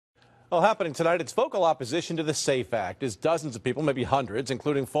Well, happening tonight, it's vocal opposition to the SAFE Act as dozens of people, maybe hundreds,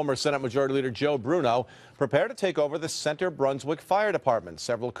 including former Senate Majority Leader Joe Bruno, prepare to take over the Center Brunswick Fire Department.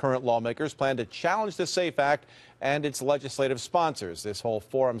 Several current lawmakers plan to challenge the SAFE Act and its legislative sponsors. This whole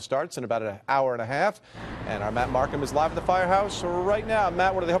forum starts in about an hour and a half, and our Matt Markham is live at the firehouse right now.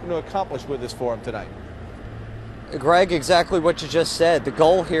 Matt, what are they hoping to accomplish with this forum tonight? Greg, exactly what you just said. The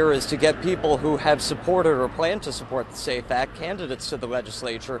goal here is to get people who have supported or plan to support the SAFE Act, candidates to the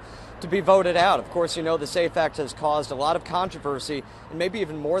legislature, to be voted out. Of course, you know, the SAFE Act has caused a lot of controversy, and maybe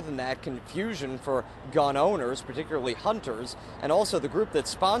even more than that, confusion for gun owners, particularly hunters. And also the group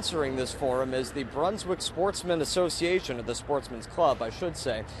that's sponsoring this forum is the Brunswick Sportsmen Association, or the Sportsmen's Club, I should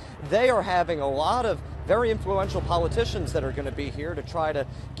say. They are having a lot of very influential politicians that are going to be here to try to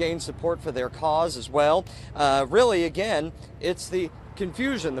gain support for their cause as well. Really, again, it's the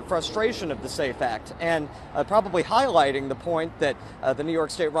confusion, the frustration of the SAFE Act, and probably highlighting the point that the New York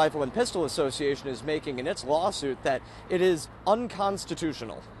State Rifle and Pistol Association is making in its lawsuit, that it is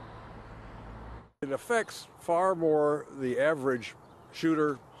unconstitutional. It affects far more the average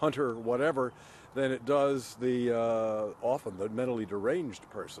shooter, hunter, whatever, than it does the often the mentally deranged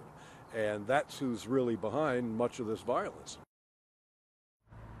person. And that's who's really behind much of this violence.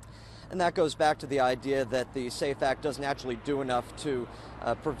 And that goes back to the idea that the SAFE Act doesn't actually do enough to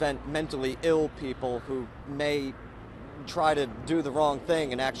prevent mentally ill people who may try to do the wrong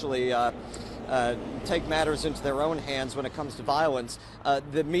thing and actually take matters into their own hands when it comes to violence.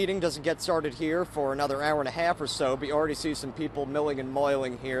 The meeting doesn't get started here for another hour and a half or so, but you already see some people milling and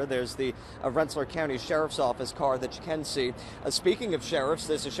moiling here. There's the Rensselaer County Sheriff's Office car that you can see. Speaking of sheriffs,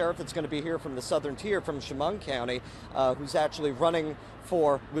 there's a sheriff that's going to be here from the southern tier, from Chemung County, who's actually running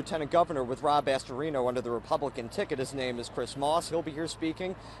for Lieutenant Governor with Rob Astorino under the Republican ticket. His name is Chris Moss. He'll be here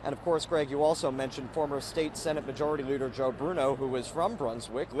speaking. And of course, Greg, you also mentioned former State Senate Majority Leader Joe Bruno, who is from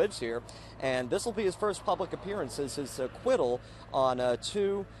Brunswick, lives here. And this will be his first public appearance since his acquittal on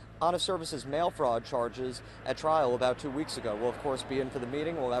two honest services mail fraud charges at trial about 2 weeks ago. We'll, of course, be in for the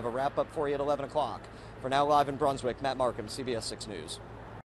meeting. We'll have a wrap-up for you at 11 o'clock. For now, live in Brunswick, Matt Markham, CBS 6 News.